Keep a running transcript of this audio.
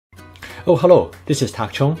Oh, hello, this is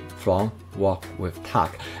Tak Chung from Wok with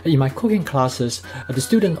Tak. In my cooking classes, the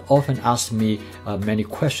students often ask me many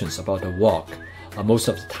questions about the wok. Most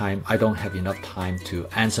of the time, I don't have enough time to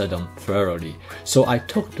answer them thoroughly. So I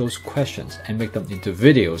took those questions and make them into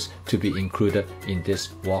videos to be included in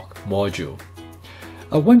this Wok module.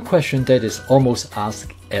 One question that is almost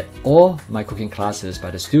asked at all my cooking classes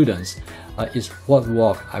by the students is what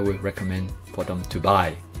wok I would recommend for them to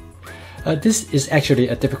buy. This is actually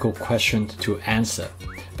a difficult question to answer,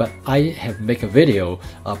 but I have made a video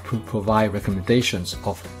to provide recommendations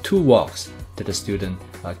of 2 woks that the student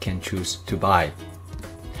can choose to buy.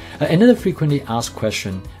 Another frequently asked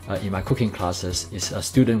question in my cooking classes is a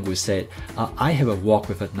student will say, I have a wok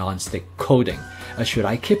with a non-stick coating. Should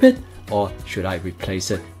I keep it or should I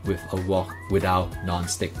replace it with a wok without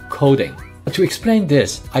non-stick coating? To explain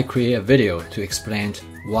this, I create a video to explain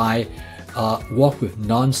why wok with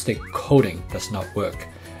non-stick coating does not work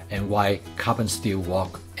and why carbon steel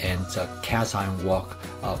wok and cast iron wok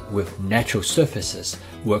with natural surfaces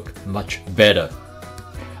work much better.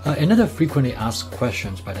 Another frequently asked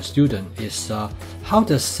question by the student is how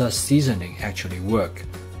does seasoning actually work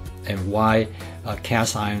and why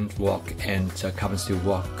cast iron wok and carbon steel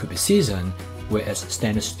wok could be seasoned, whereas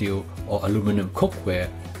stainless steel or aluminum cookware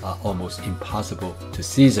are almost impossible to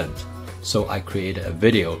season. So I created a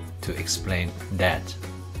video to explain that.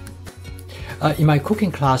 In my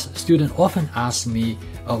cooking class, students often ask me,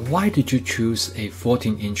 why did you choose a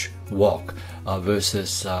 14-inch wok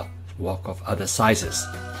versus wok of other sizes?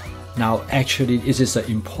 Now, actually, this is an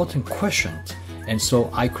important question, and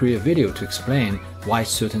so I create a video to explain why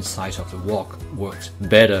certain size of the wok works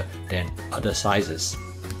better than other sizes.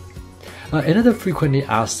 Another frequently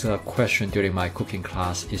asked question during my cooking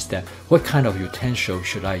class is that what kind of utensil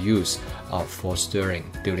should I use for stirring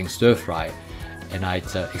during stir fry? And I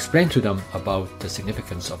explain to them about the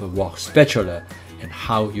significance of a wok spatula and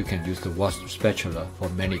how you can use the wok spatula for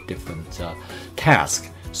many different tasks.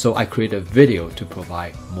 So I create a video to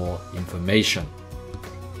provide more information.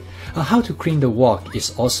 How to clean the wok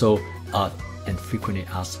is also a frequently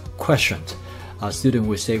asked question. A student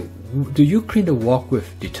will say, do you clean the wok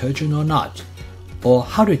with detergent or not? Or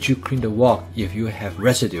how did you clean the wok if you have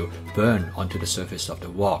residue burned onto the surface of the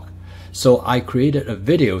wok? So I created a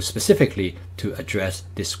video specifically to address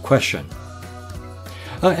this question.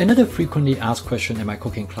 Another frequently asked question in my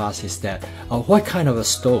cooking class is that what kind of a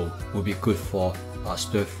stove would be good for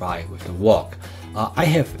stir fry with the wok? I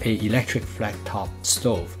have an electric flat top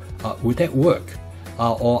stove. Would that work?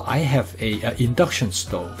 Or I have an induction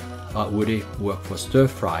stove. Would it work for stir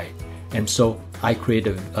fry? And so I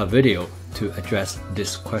created a video to address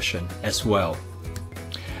this question as well.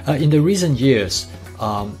 In the recent years,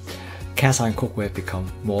 cast iron cookware become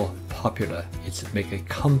more popular. It's make a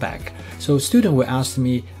comeback. So students will ask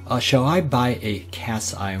me, shall I buy a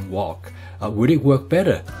cast iron wok? Would it work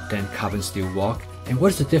better than carbon steel wok? And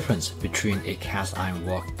what is the difference between a cast iron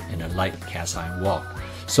wok and a light cast iron wok?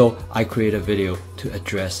 So I create a video to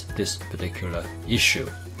address this particular issue.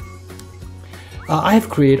 I have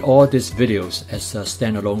created all these videos as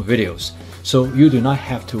standalone videos, so you do not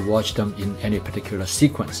have to watch them in any particular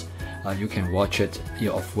sequence. You can watch it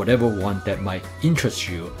of whatever one that might interest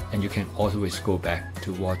you, and you can always go back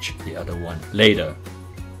to watch the other one later.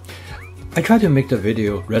 I try to make the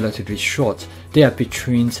video relatively short. They are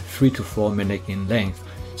between 3 to 4 minutes in length,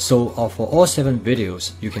 so for all 7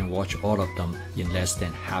 videos, you can watch all of them in less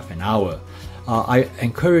than half an hour. I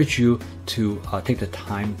encourage you to take the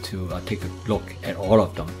time to take a look at all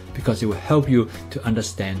of them because it will help you to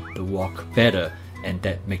understand the wok better and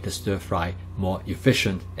that make the stir fry more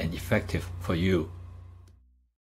efficient and effective for you.